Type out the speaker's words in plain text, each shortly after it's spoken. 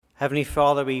Heavenly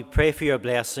Father, we pray for your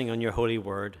blessing on your holy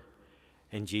word.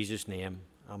 In Jesus' name,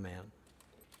 amen.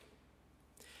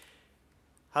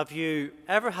 Have you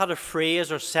ever had a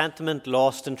phrase or sentiment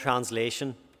lost in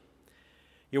translation?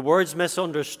 Your words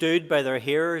misunderstood by their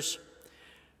hearers?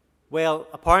 Well,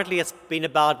 apparently it's been a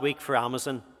bad week for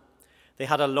Amazon. They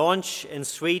had a launch in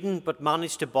Sweden but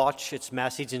managed to botch its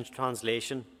message in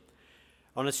translation.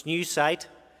 On its new site,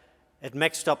 it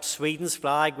mixed up Sweden's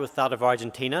flag with that of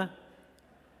Argentina.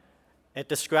 It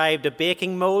described a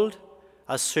baking mould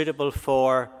as suitable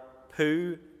for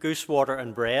poo, goose water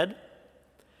and bread.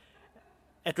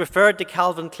 It referred to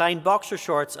Calvin Klein boxer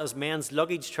shorts as men's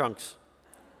luggage trunks.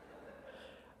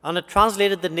 And it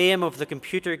translated the name of the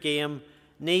computer game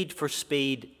Need for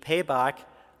Speed Payback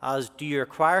as Do you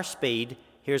require speed?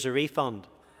 Here's a refund.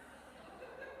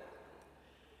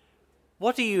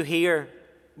 What do you hear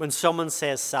when someone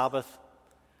says Sabbath?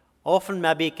 Often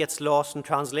maybe it gets lost in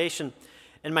translation.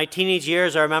 In my teenage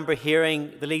years, I remember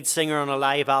hearing the lead singer on a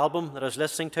live album that I was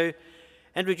listening to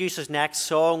introduce his next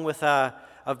song with a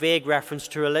vague reference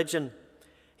to religion.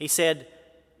 He said,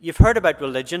 "You've heard about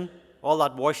religion, all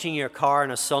that washing your car on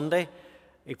a Sunday."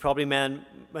 He probably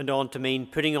went on to mean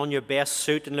putting on your best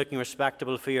suit and looking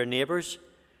respectable for your neighbours.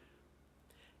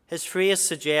 His phrase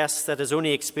suggests that his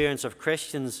only experience of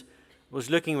Christians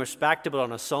was looking respectable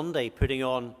on a Sunday, putting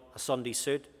on a Sunday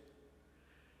suit.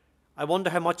 I wonder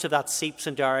how much of that seeps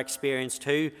into our experience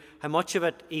too, how much of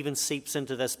it even seeps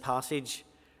into this passage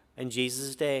in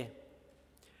Jesus' day.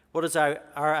 What is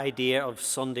our idea of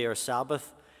Sunday or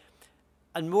Sabbath?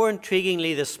 And more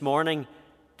intriguingly this morning,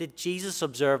 did Jesus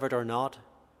observe it or not?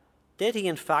 Did he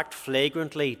in fact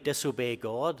flagrantly disobey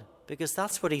God? Because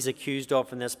that's what he's accused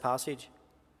of in this passage.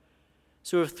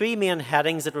 So we have three main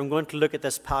headings that we're going to look at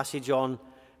this passage on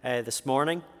this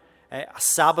morning. A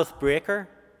sabbath-breaker,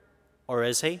 or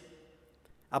is he?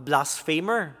 A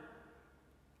blasphemer,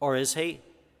 or is he?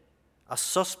 A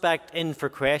suspect in for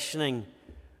questioning,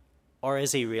 or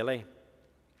is he really?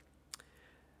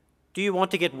 Do you want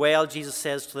to get well, Jesus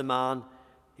says to the man.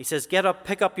 He says, "Get up,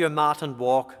 pick up your mat and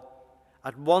walk."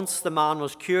 At once the man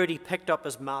was cured. He picked up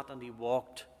his mat and he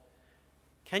walked.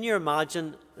 Can you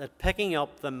imagine that picking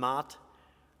up the mat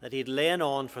that he'd lain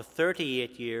on for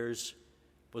 38 years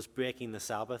was breaking the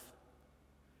Sabbath?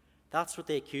 That's what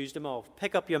they accused him of.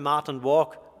 Pick up your mat and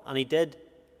walk. And he did.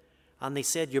 And they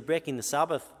said, "You're breaking the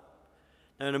Sabbath."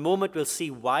 Now in a moment we'll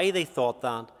see why they thought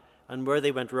that and where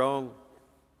they went wrong.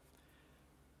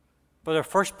 But our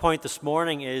first point this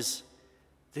morning is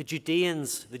the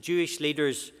Judeans, the Jewish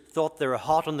leaders, thought they were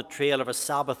hot on the trail of a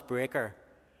Sabbath breaker.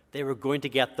 They were going to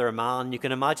get their man. You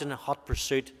can imagine a hot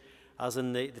pursuit as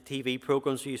in the TV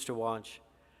programs we used to watch.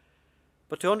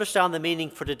 But to understand the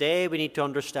meaning for today, we need to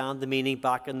understand the meaning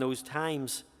back in those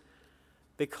times.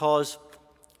 Because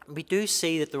we do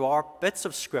see that there are bits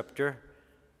of Scripture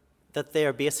that they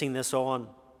are basing this on.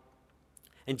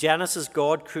 In Genesis,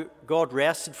 God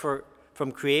rested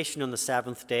from creation on the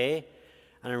seventh day.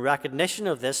 And in recognition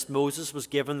of this, Moses was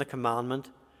given the commandment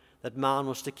that man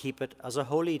was to keep it as a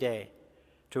holy day,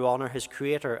 to honour his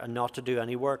Creator and not to do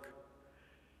any work.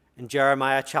 In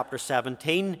Jeremiah chapter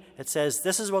 17, it says,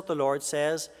 "This is what the Lord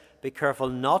says, be careful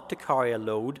not to carry a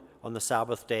load on the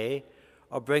Sabbath day,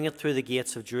 or bring it through the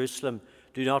gates of Jerusalem.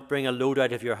 Do not bring a load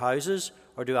out of your houses,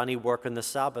 or do any work on the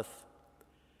Sabbath."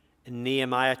 In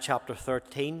Nehemiah chapter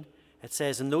 13, it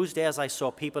says, "In those days I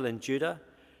saw people in Judah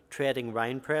treading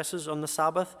wine presses on the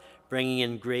Sabbath, bringing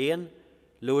in grain,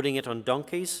 loading it on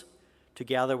donkeys,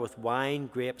 together with wine,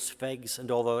 grapes, figs, and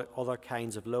all the other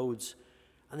kinds of loads.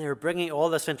 And they were bringing all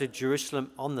this into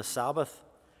Jerusalem on the Sabbath.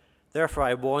 Therefore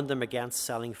I warned them against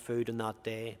selling food on that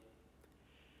day."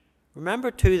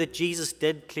 Remember too that Jesus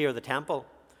did clear the temple.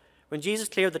 When Jesus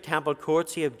cleared the temple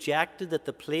courts, he objected that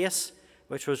the place,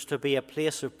 which was to be a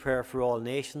place of prayer for all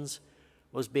nations,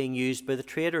 was being used by the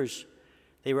traders.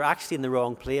 They were actually in the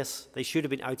wrong place. They should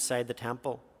have been outside the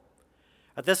temple.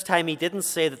 At this time, he didn't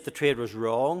say that the trade was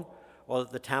wrong or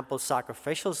that the temple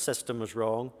sacrificial system was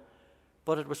wrong,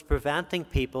 but it was preventing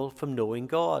people from knowing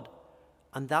God.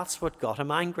 And that's what got him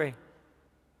angry.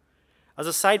 As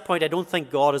a side point, I don't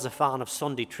think God is a fan of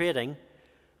Sunday trading,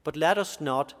 but let us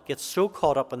not get so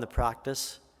caught up in the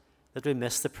practice that we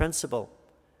miss the principle,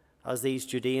 as these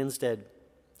Judeans did.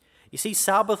 You see,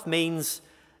 Sabbath means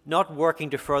not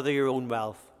working to further your own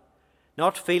wealth,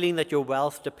 not feeling that your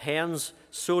wealth depends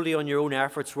solely on your own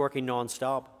efforts working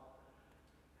non-stop.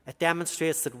 It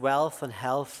demonstrates that wealth and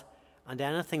health and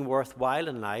anything worthwhile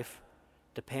in life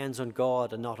depends on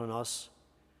God and not on us.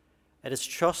 It is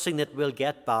trusting that we'll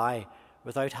get by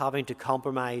without having to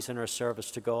compromise in our service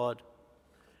to God.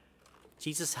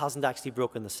 Jesus hasn't actually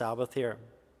broken the Sabbath here.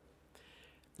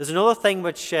 There's another thing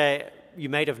which you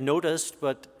might have noticed,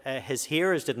 but his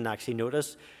hearers didn't actually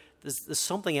notice. There's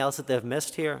something else that they've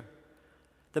missed here.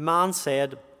 The man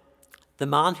said, "The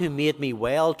man who made me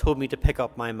well told me to pick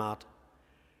up my mat."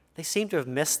 They seem to have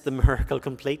missed the miracle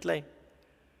completely.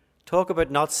 Talk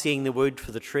about not seeing the wood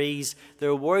for the trees.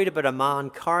 They're worried about a man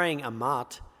carrying a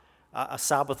mat, a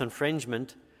Sabbath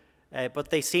infringement, but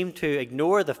they seem to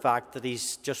ignore the fact that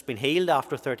he's just been healed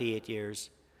after 38 years.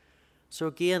 So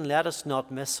again, let us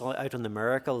not miss out on the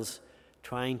miracles,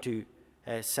 trying to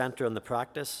centre on the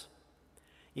practice.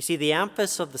 You see, the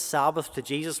emphasis of the Sabbath to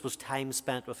Jesus was time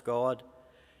spent with God.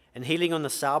 In healing on the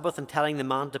Sabbath and telling the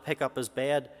man to pick up his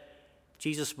bed,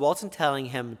 Jesus wasn't telling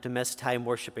him to miss time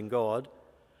worshipping God,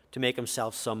 to make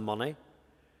himself some money.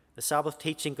 The Sabbath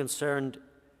teaching concerned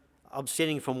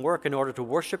abstaining from work in order to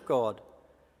worship God.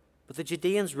 But the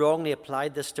Judeans wrongly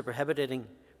applied this to prohibiting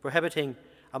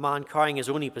a man carrying his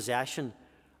only possession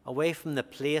away from the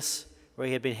place where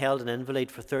he had been held an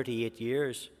invalid for 38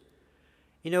 years.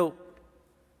 You know,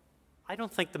 I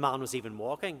don't think the man was even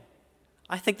walking.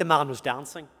 I think the man was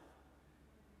dancing.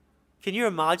 Can you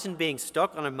imagine being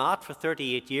stuck on a mat for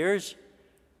 38 years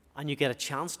and you get a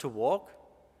chance to walk?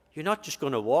 You're not just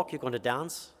going to walk, you're going to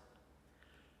dance.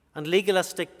 And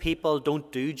legalistic people don't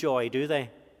do joy, do they?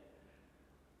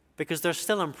 Because they're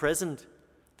still imprisoned.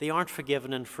 They aren't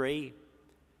forgiven and free.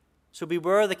 So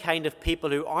beware the kind of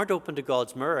people who aren't open to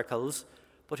God's miracles,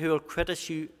 but who will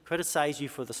criticize you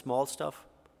for the small stuff.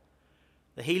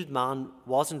 The healed man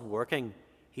wasn't working.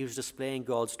 He was displaying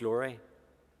God's glory.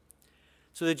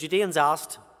 So the Judeans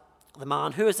asked the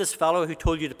man, "Who is this fellow who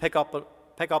told you to pick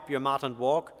up your mat and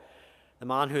walk?" The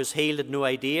man who was healed had no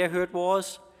idea who it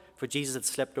was, for Jesus had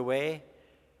slipped away.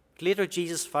 Later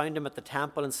Jesus found him at the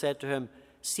temple and said to him,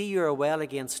 "See, you are well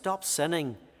again. Stop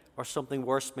sinning, or something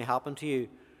worse may happen to you."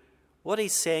 What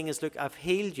he's saying is, look, I've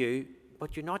healed you,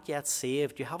 but you're not yet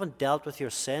saved. You haven't dealt with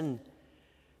your sin.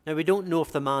 Now, we don't know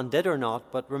if the man did or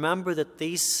not, but remember that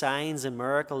these signs and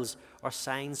miracles are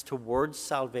signs towards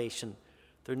salvation.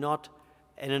 They're not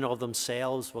in and of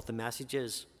themselves what the message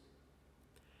is.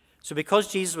 So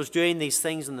because Jesus was doing these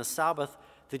things on the Sabbath,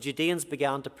 the Judeans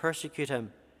began to persecute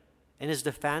him. In his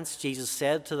defense, Jesus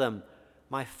said to them,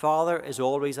 "My Father is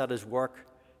always at his work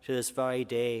to this very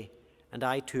day, and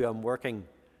I too am working."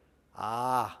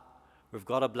 We've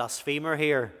got a blasphemer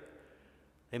here.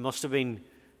 They must have been,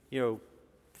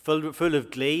 full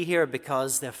of glee here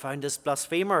because they've found this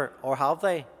blasphemer, or have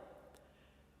they?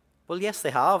 Well, yes, they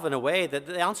have, in a way.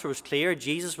 The answer was clear.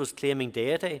 Jesus was claiming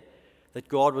deity, that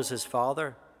God was his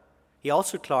Father. He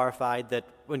also clarified that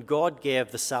when God gave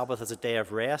the Sabbath as a day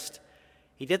of rest,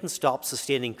 he didn't stop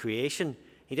sustaining creation.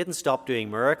 He didn't stop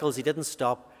doing miracles. He didn't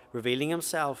stop revealing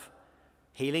himself,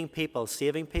 healing people,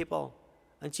 saving people.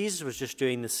 And Jesus was just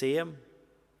doing the same.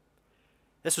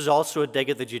 This was also a dig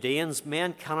at the Judeans.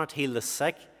 Men cannot heal the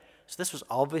sick, so this was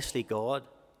obviously God.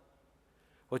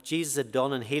 What Jesus had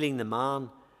done in healing the man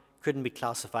couldn't be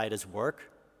classified as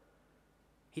work.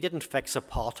 He didn't fix a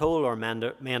pothole or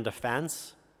mend a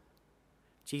fence.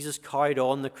 Jesus carried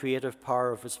on the creative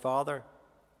power of his Father.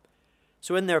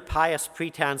 So in their pious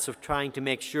pretense of trying to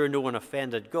make sure no one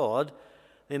offended God,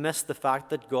 they missed the fact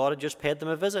that God had just paid them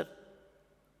a visit.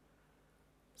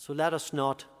 So let us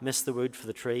not miss the wood for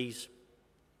the trees.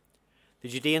 The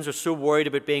Judeans were so worried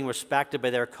about being respected by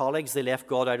their colleagues, they left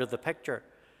God out of the picture.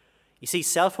 You see,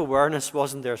 self-awareness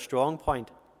wasn't their strong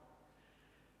point.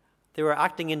 They were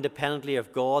acting independently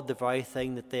of God, the very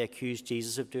thing that they accused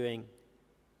Jesus of doing.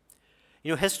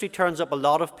 History turns up a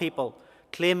lot of people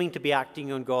claiming to be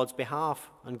acting on God's behalf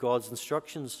and God's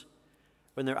instructions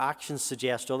when their actions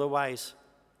suggest otherwise.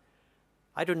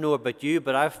 I don't know about you,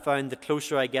 but I've found the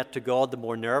closer I get to God, the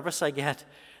more nervous I get,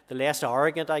 the less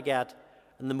arrogant I get,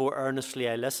 and the more earnestly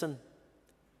I listen.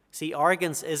 See,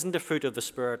 arrogance isn't a fruit of the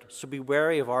Spirit, so be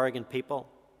wary of arrogant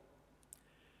people.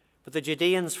 But the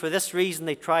Judeans, for this reason,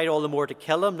 they tried all the more to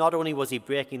kill him. Not only was he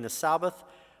breaking the Sabbath,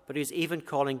 but he was even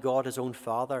calling God his own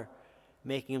Father,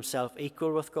 making himself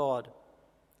equal with God.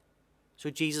 So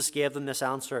Jesus gave them this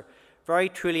answer: "Very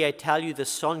truly I tell you, the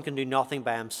Son can do nothing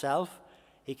by himself.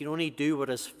 He can only do what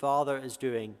his Father is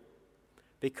doing.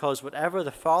 Because whatever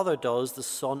the Father does, the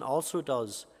Son also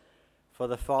does. For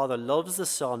the Father loves the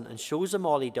Son and shows him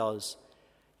all he does.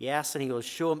 Yes, and he will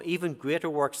show him even greater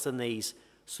works than these,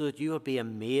 so that you will be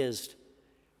amazed.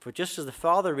 For just as the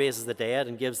Father raises the dead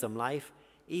and gives them life,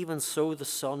 even so the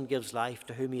Son gives life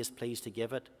to whom he is pleased to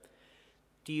give it."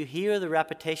 Do you hear the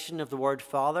repetition of the word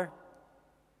Father?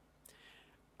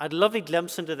 I had a lovely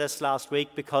glimpse into this last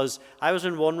week because I was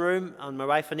in one room and my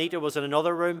wife Anita was in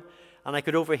another room, and I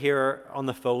could overhear her on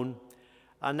the phone.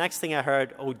 And next thing I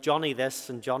heard, oh, Johnny this,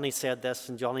 and Johnny said this,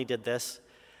 and Johnny did this.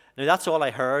 Now, that's all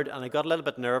I heard, and I got a little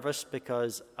bit nervous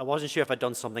because I wasn't sure if I'd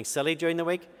done something silly during the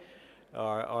week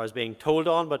or I was being told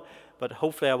on, but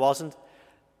hopefully I wasn't.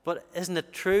 But isn't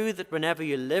it true that whenever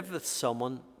you live with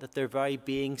someone, that their very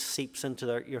being seeps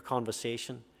into your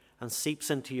conversation and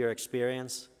seeps into your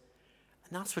experience?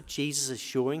 And that's what Jesus is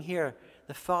showing here.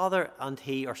 The Father and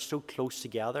He are so close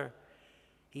together.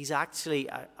 He's actually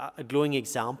a glowing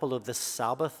example of this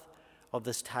Sabbath, of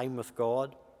this time with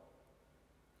God.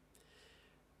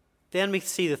 Then we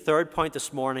see the third point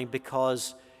this morning,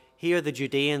 because here the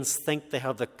Judeans think they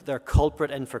have their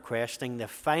culprit in for questioning. They've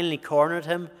finally cornered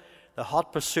him. The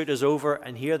hot pursuit is over,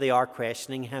 and here they are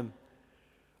questioning him.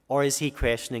 Or is he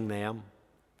questioning them?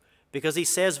 Because he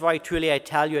says, very truly, I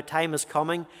tell you, a time is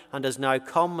coming and has now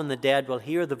come when the dead will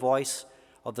hear the voice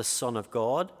of the Son of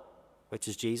God, which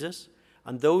is Jesus,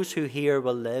 and those who hear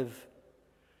will live.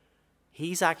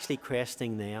 He's actually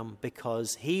questioning them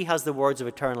because he has the words of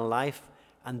eternal life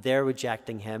and they're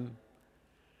rejecting him.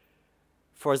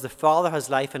 For as the Father has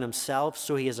life in himself,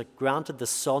 so he has granted the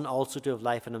Son also to have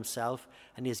life in himself,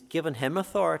 and he has given him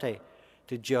authority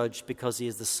to judge because he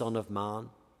is the Son of Man.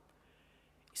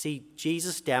 You see,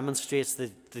 Jesus demonstrates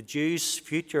that the Jews'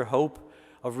 future hope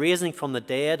of raising from the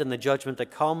dead and the judgment to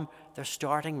come, they're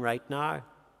starting right now.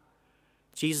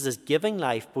 Jesus is giving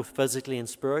life both physically and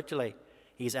spiritually.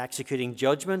 He's executing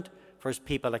judgment for his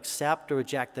people accept or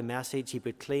reject the message he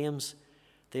proclaims.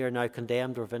 They are now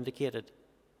condemned or vindicated.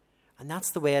 And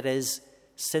that's the way it is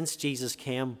since Jesus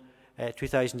came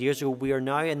 2,000 years ago. We are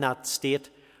now in that state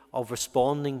of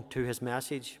responding to his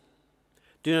message.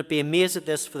 Do not be amazed at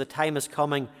this, for the time is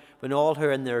coming when all who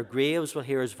are in their graves will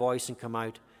hear his voice and come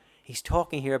out. He's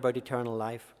talking here about eternal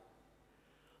life.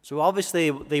 So obviously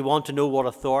they want to know what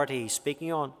authority he's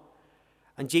speaking on.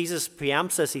 And Jesus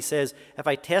preempts this. He says, if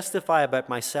I testify about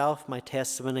myself, my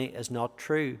testimony is not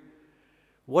true.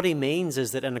 What he means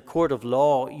is that in a court of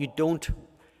law, you don't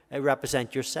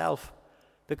represent yourself,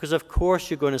 because of course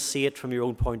you're going to see it from your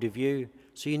own point of view.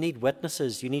 So you need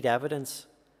witnesses, you need evidence.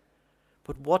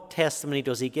 But what testimony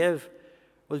does he give?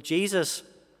 Well, Jesus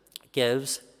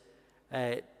gives,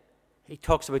 he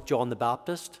talks about John the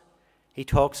Baptist. He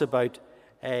talks about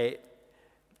John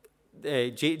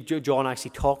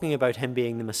actually talking about him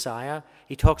being the Messiah.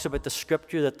 He talks about the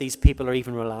scripture that these people are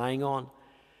even relying on.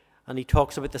 And he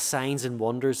talks about the signs and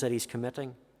wonders that he's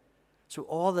committing. So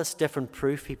all this different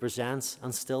proof he presents,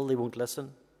 and still they won't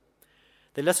listen.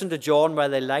 They listened to John while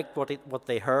they liked what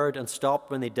they heard and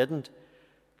stopped when they didn't.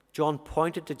 John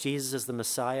pointed to Jesus as the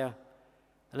Messiah.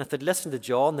 And if they'd listened to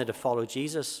John, they'd have followed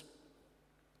Jesus.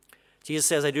 Jesus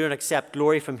says, I do not accept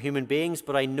glory from human beings,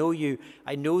 but I know you.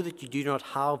 I know that you do not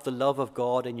have the love of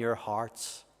God in your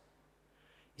hearts.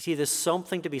 You see, there's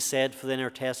something to be said for the inner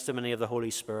testimony of the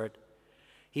Holy Spirit.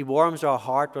 He warms our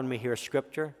heart when we hear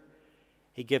Scripture.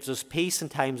 He gives us peace in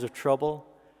times of trouble.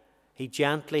 He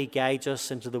gently guides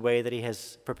us into the way that he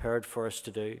has prepared for us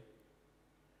to do.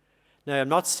 Now, I'm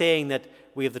not saying that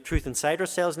we have the truth inside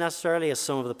ourselves necessarily, as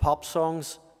some of the pop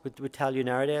songs would tell you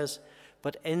nowadays.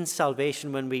 But in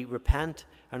salvation, when we repent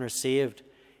and are saved,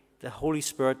 the Holy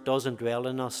Spirit does indwell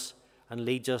in us and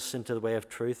leads us into the way of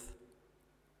truth.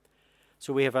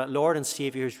 So we have a Lord and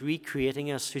Saviour who's recreating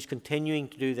us, who's continuing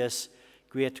to do this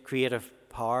great creative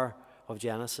power of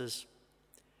Genesis.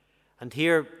 And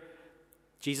here,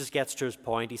 Jesus gets to his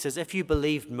point. He says, if you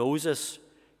believed Moses,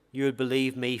 you would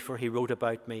believe me, for he wrote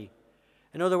about me.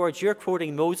 In other words, you're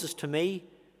quoting Moses to me.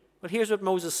 Well, here's what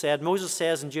Moses said. Moses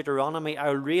says in Deuteronomy, I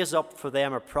will raise up for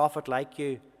them a prophet like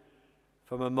you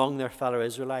from among their fellow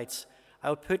Israelites. I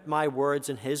will put my words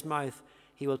in his mouth.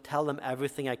 He will tell them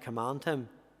everything I command him.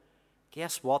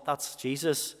 Guess what? That's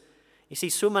Jesus. You see,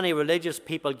 so many religious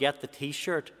people get the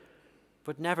T-shirt,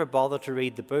 but never bother to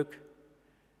read the book.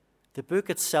 The book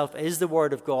itself is the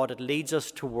Word of God. It leads us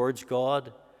towards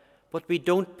God. But we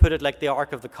don't put it like the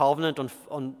Ark of the Covenant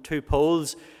on two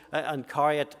poles and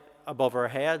carry it above our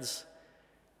heads.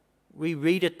 We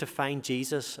read it to find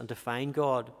Jesus and to find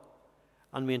God.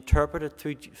 And we interpret it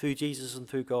through Jesus and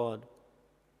through God.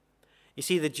 You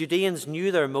see, the Judeans knew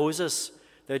their Moses,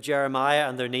 their Jeremiah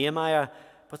and their Nehemiah,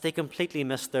 but they completely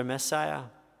missed their Messiah.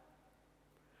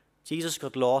 Jesus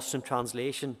got lost in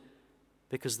translation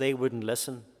because they wouldn't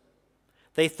listen.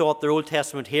 They thought their Old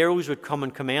Testament heroes would come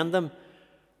and commend them,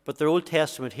 but their Old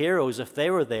Testament heroes, if they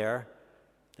were there,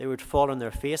 they would fall on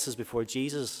their faces before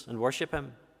Jesus and worship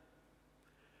him.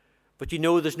 But you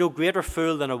know, there's no greater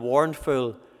fool than a warned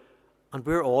fool, and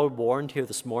we're all warned here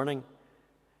this morning.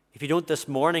 If you don't this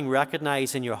morning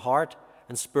recognize in your heart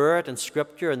and spirit and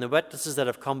Scripture and the witnesses that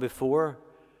have come before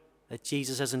that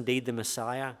Jesus is indeed the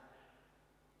Messiah,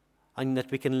 and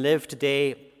that we can live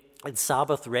today in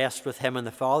Sabbath rest with him and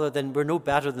the Father, then we're no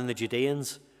better than the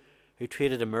Judeans who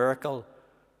traded a miracle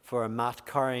for a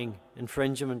mat-carrying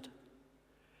infringement.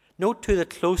 Note too the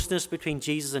closeness between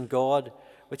Jesus and God,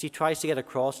 which he tries to get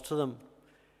across to them.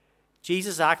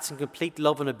 Jesus acts in complete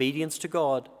love and obedience to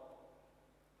God.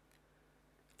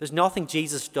 There's nothing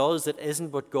Jesus does that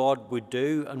isn't what God would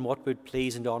do and what would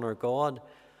please and honor God.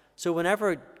 So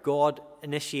whenever God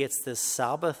initiates this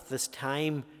Sabbath, this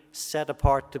time set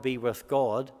apart to be with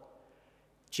God,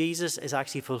 Jesus is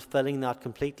actually fulfilling that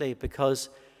completely, because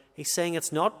he's saying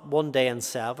it's not one day in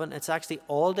 7, it's actually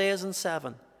all days in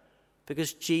 7,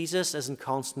 because Jesus is in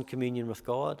constant communion with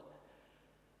God.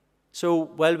 So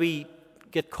while we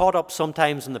get caught up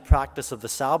sometimes in the practice of the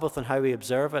Sabbath and how we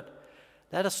observe it,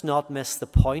 let us not miss the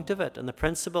point of it. And the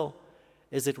principle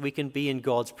is that we can be in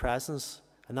God's presence,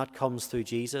 and that comes through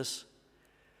Jesus.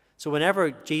 So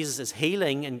whenever Jesus is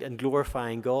healing and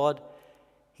glorifying God,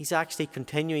 he's actually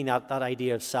continuing that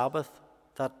idea of Sabbath,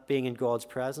 that being in God's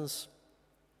presence.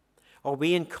 Are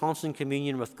we in constant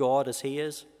communion with God as he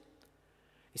is?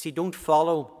 You see, don't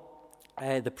follow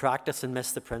the practice and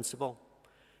miss the principle.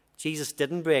 Jesus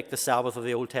didn't break the Sabbath of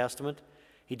the Old Testament.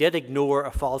 He did ignore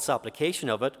a false application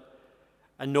of it,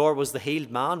 and nor was the healed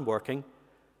man working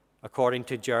according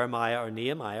to Jeremiah or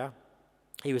Nehemiah.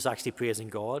 He was actually praising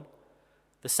God.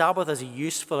 The Sabbath is a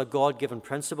useful, a God-given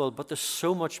principle, but there's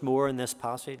so much more in this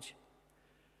passage.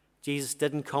 Jesus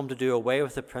didn't come to do away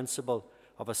with the principle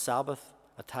of a Sabbath,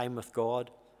 a time with God.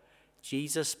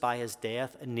 Jesus, by his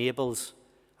death, enables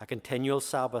a continual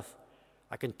Sabbath,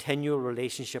 a continual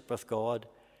relationship with God,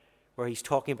 where he's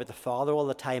talking about the Father all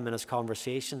the time in his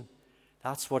conversation.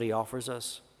 That's what he offers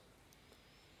us.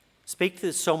 Speak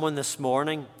to someone this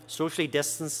morning, socially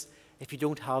distanced, if you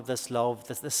don't have this love,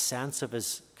 this sense of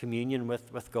his communion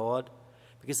with God,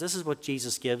 because this is what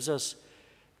Jesus gives us.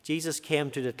 Jesus came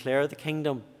to declare the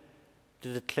kingdom,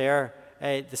 to declare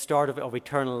the start of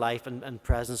eternal life and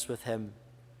presence with him.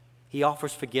 He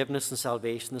offers forgiveness and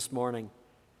salvation this morning,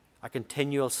 a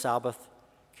continual Sabbath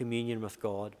communion with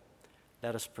God.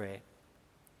 Let us pray.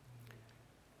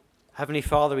 Heavenly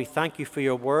Father, we thank you for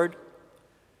your word.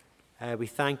 We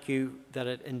thank you that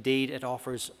it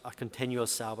offers a continual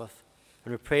Sabbath.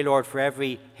 And we pray, Lord, for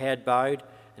every head bowed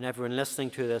and everyone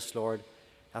listening to this, Lord,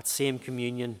 that same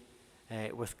communion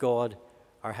with God,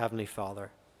 our Heavenly Father.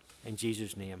 In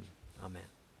Jesus' name, amen.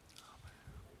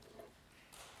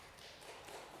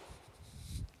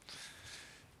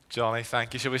 Johnny,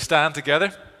 thank you. Shall we stand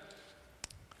together?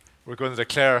 We're going to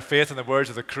declare our faith in the words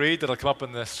of the creed that will come up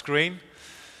on the screen.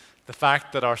 The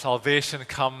fact that our salvation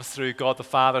comes through God the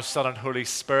Father, Son, and Holy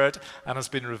Spirit, and has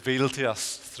been revealed to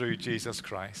us through Jesus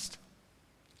Christ.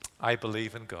 I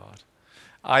believe in God.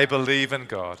 I believe in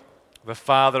God, the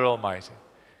Father Almighty,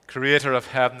 creator of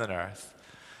heaven and earth.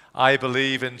 I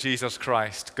believe in Jesus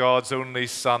Christ, God's only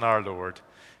Son, our Lord,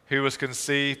 who was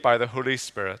conceived by the Holy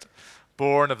Spirit,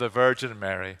 born of the Virgin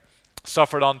Mary,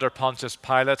 suffered under Pontius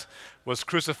Pilate, was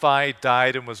crucified,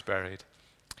 died, and was buried.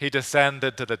 He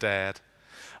descended to the dead.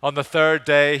 On the third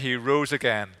day he rose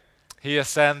again. He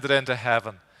ascended into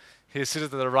heaven. He is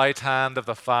seated at the right hand of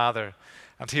the Father,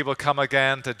 and he will come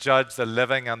again to judge the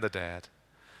living and the dead.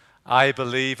 I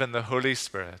believe in the Holy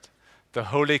Spirit, the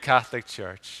Holy Catholic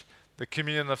Church, the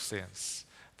communion of saints,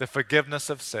 the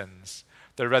forgiveness of sins,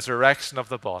 the resurrection of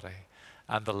the body,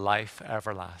 and the life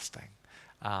everlasting.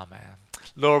 Amen.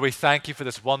 Lord, we thank you for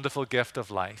this wonderful gift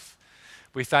of life.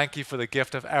 We thank you for the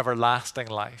gift of everlasting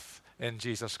life in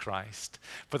Jesus Christ,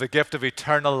 for the gift of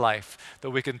eternal life that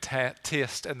we can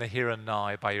taste in the here and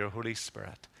now by your Holy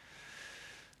Spirit.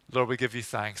 Lord, we give you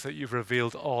thanks that you've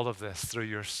revealed all of this through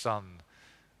your Son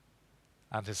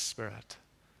and his Spirit,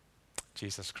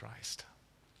 Jesus Christ.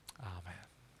 Amen.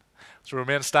 So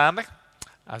remain standing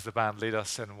as the band lead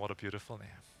us in What a Beautiful Name.